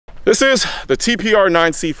This is the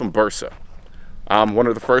TPR9C from Bersa. One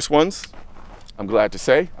of the first ones. I'm glad to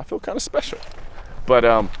say. I feel kind of special. But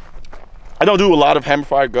I don't do a lot of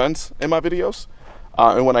hammer-fired guns in my videos.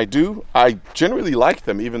 And when I do, I generally like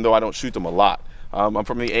them, even though I don't shoot them a lot. I'm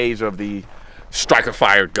from the age of the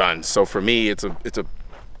striker-fired guns. So for me, it's a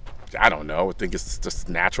I don't know. I think it's just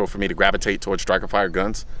natural for me to gravitate towards striker-fired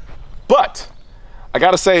guns. But I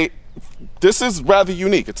gotta say, this is rather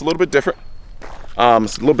unique. It's a little bit different.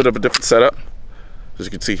 It's a little bit of a different setup. As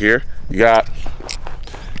you can see here, you got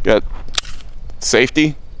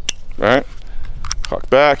safety, right? Cock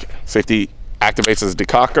back. Safety activates as a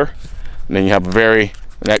decocker, and then you have and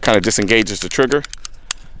that kind of disengages the trigger.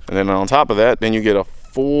 And then on top of that, then you get a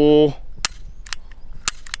full,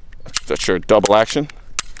 that's your double action.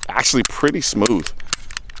 Actually pretty smooth,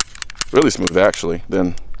 really smooth actually.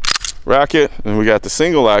 Then rack it, and we got the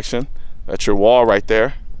single action. That's your wall right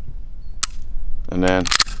there. And then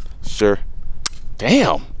sure,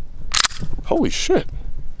 damn, holy shit,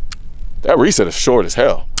 that reset is short as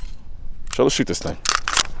hell. So let's shoot this thing.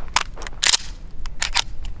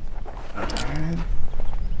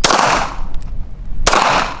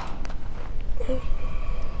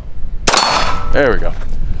 There we go. All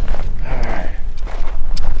right.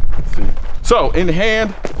 Let's see. So in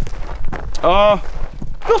hand,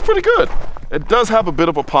 feels pretty good. It does have a bit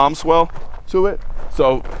of a palm swell to it,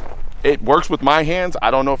 so it works with my hands. I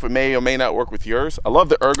don't know if it may or may not work with yours. I love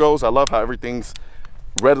the ergos. I love how everything's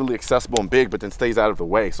readily accessible and big, but then stays out of the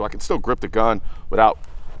way, so I can still grip the gun without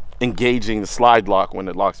engaging the slide lock when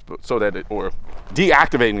it locks, so that it, or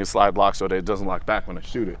deactivating the slide lock so that it doesn't lock back when I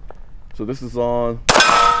shoot it. So this is on.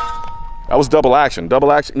 That was double action.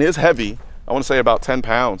 Double action is heavy. I want to say about 10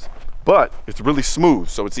 pounds, but it's really smooth,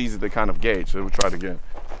 so it's easy to kind of gauge. So we'll try it again.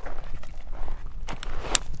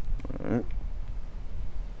 All right.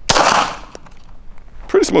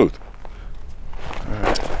 Pretty smooth. All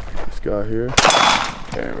right, this guy here.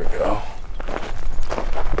 There we go.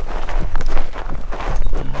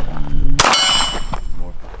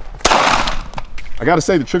 I gotta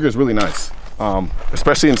say the trigger is really nice,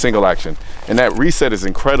 especially in single action, and that reset is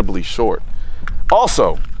incredibly short.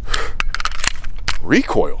 Also,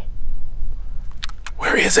 recoil.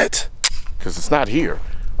 Where is it? Because it's not here.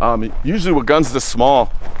 Usually with guns this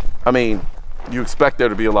small, I mean, you expect there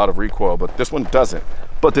to be a lot of recoil, but this one doesn't.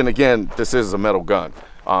 But then again, this is a metal gun.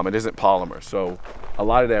 It isn't polymer, so a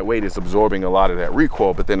lot of that weight is absorbing a lot of that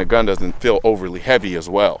recoil, but then the gun doesn't feel overly heavy as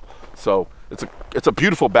well. So it's a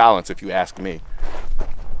beautiful balance, if you ask me.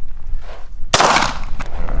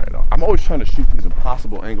 All right, I'm always trying to shoot these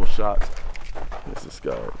impossible angle shots. There's this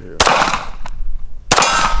guy right here.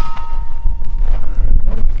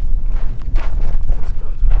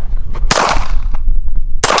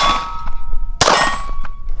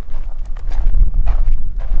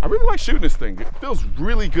 I really like shooting this thing. It feels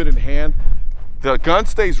really good in hand. The gun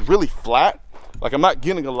stays really flat. Like, I'm not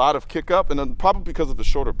getting a lot of kick up, and then probably because of the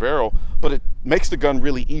shorter barrel, but it makes the gun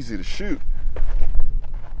really easy to shoot.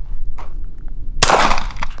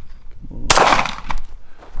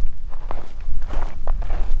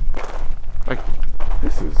 Like,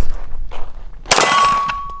 this is.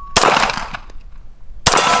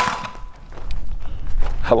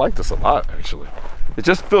 I like this a lot, actually. It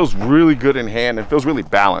just feels really good in hand and feels really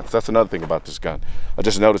balanced. That's another thing about this gun. I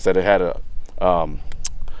just noticed that it had a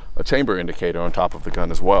chamber indicator on top of the gun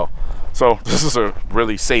as well. So this is a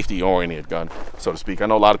really safety-oriented gun, so to speak. I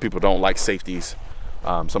know a lot of people don't like safeties.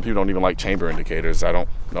 Some people don't even like chamber indicators. I don't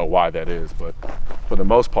know why that is, but for the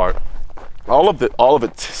most part, all of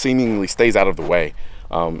it seemingly stays out of the way.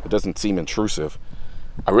 It doesn't seem intrusive.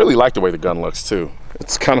 I really like the way the gun looks too.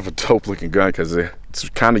 It's kind of a dope-looking gun because it's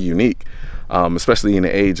kind of unique, especially in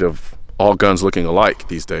the age of all guns looking alike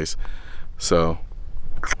these days. So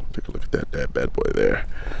take a look at that bad boy there.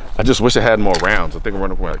 I just wish I had more rounds. I think I'm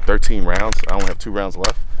running for like 13 rounds. I only have 2 rounds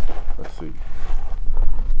left. Let's see.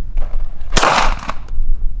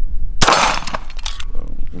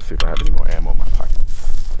 Let me see if I have any more ammo in my pocket.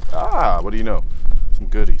 Ah, what do you know? Some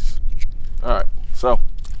goodies. All right, so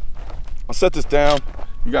I'll set this down.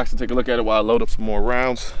 You guys can take a look at it while I load up some more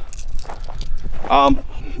rounds.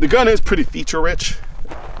 The gun is pretty feature rich.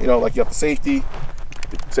 You know, like you have the safety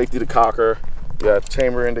decocker, you got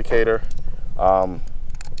chamber indicator.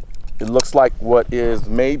 It looks like what is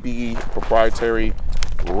maybe proprietary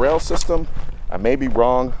rail system. I may be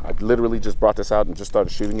wrong. I literally just brought this out and just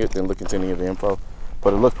started shooting it, didn't look into any of the info,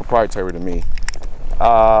 but it looks proprietary to me.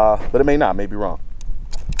 But it may not, may be wrong.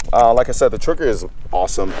 Like I said, the trigger is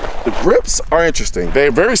awesome. The grips are interesting.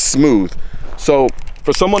 They're very smooth. So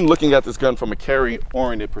for someone looking at this gun from a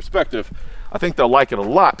carry-oriented perspective, I think they'll like it a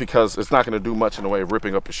lot because it's not going to do much in the way of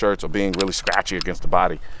ripping up your shirts or being really scratchy against the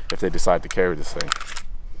body if they decide to carry this thing.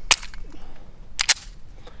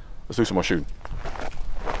 Let's do some more shooting.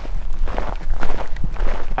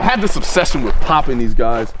 I had this obsession with popping these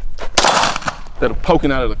guys that are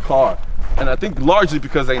poking out of the car, and I think largely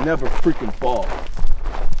because they never freaking fall.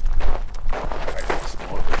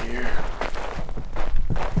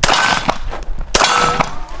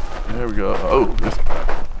 There we go. Oh, this guy.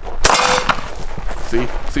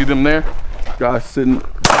 See them there? Guys sitting.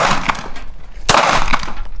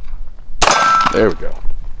 There we go.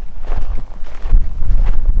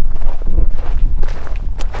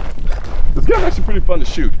 This gun's actually pretty fun to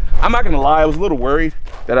shoot. I'm not gonna lie, I was a little worried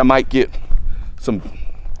that I might get some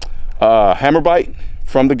hammer bite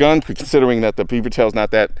from the gun, considering that the beaver tail is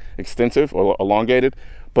not that extensive or elongated.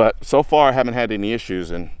 But so far I haven't had any issues,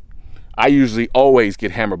 and I usually always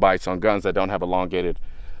get hammer bites on guns that don't have elongated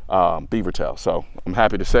beaver tail. So I'm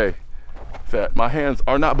happy to say that my hands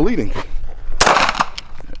are not bleeding.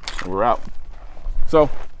 We're out. So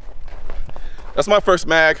that's my first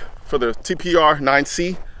mag for the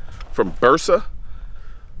TPR9C from Bersa.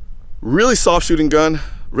 Really soft shooting gun,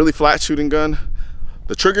 really flat shooting gun.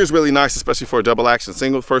 The trigger is really nice, especially for a double action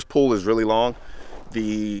single. First pull is really long.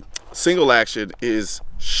 The single action is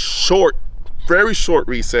short, very short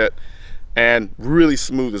reset, and really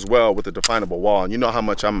smooth as well with a definable wall. And you know how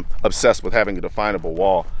much I'm obsessed with having a definable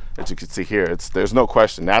wall. As you can see here, there's no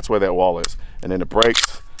question, that's where that wall is. And then it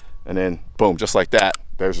breaks, and then boom, just like that,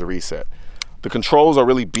 there's the reset. The controls are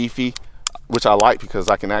really beefy, which I like because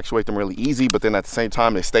I can actuate them really easy, but then at the same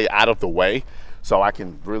time, they stay out of the way. So I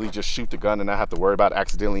can really just shoot the gun and not have to worry about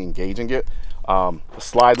accidentally engaging it. The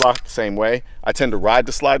slide lock, same way. I tend to ride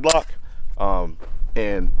the slide lock.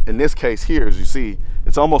 And in this case here, as you see,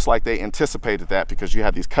 it's almost like they anticipated that because you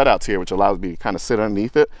have these cutouts here, which allows me to kind of sit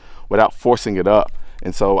underneath it without forcing it up.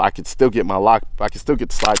 And so I can still get my lock, I can still get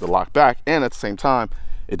the slide to lock back. And at the same time,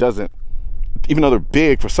 it doesn't, even though they're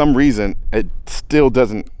big, for some reason, it still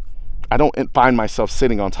doesn't, I don't find myself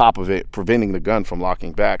sitting on top of it, preventing the gun from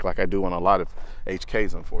locking back like I do on a lot of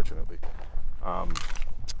HKs, unfortunately.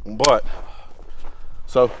 But,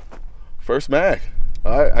 so, first mag.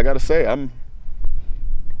 I gotta say, I'm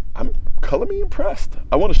color me impressed.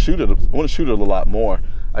 I want to shoot it. I want to shoot it a lot more.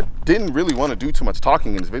 I didn't really want to do too much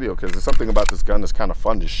talking in this video because there's something about this gun that's kind of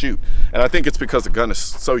fun to shoot, and I think it's because the gun is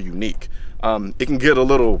so unique. It can get a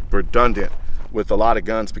little redundant with a lot of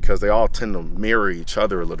guns because they all tend to mirror each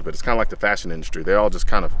other a little bit. It's kind of like the fashion industry. They all just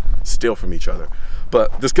kind of steal from each other.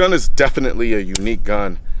 But this gun is definitely a unique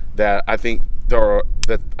gun that I think a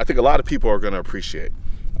lot of people are going to appreciate.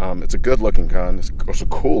 It's a good looking gun. It's a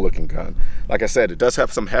cool looking gun. Like I said, it does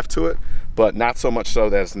have some heft to it, but not so much so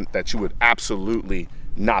that you would absolutely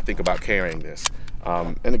not think about carrying this.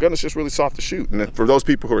 And the gun is just really soft to shoot. And for those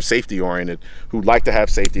people who are safety oriented, who like to have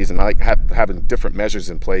safeties and like having different measures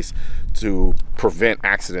in place to prevent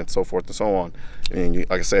accidents, so forth and so on. And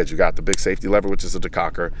like I said, you got the big safety lever, which is a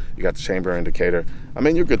decocker. You got the chamber indicator. I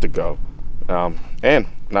mean, you're good to go. And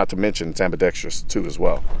not to mention it's ambidextrous too as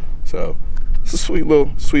well. So it's a sweet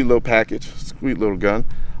little package, sweet little gun.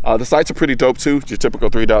 The sights are pretty dope too. Your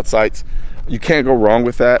typical 3-dot sights. You can't go wrong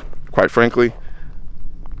with that, quite frankly.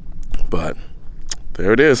 But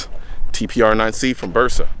there it is, TPR9C from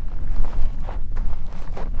Bersa.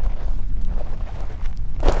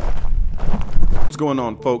 What's going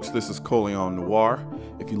on, folks? This is Colion Noir.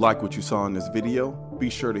 If you like what you saw in this video, be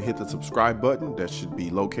sure to hit the subscribe button that should be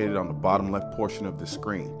located on the bottom left portion of the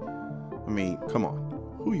screen. I mean, come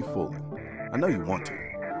on, who are you fooling? I know you want to.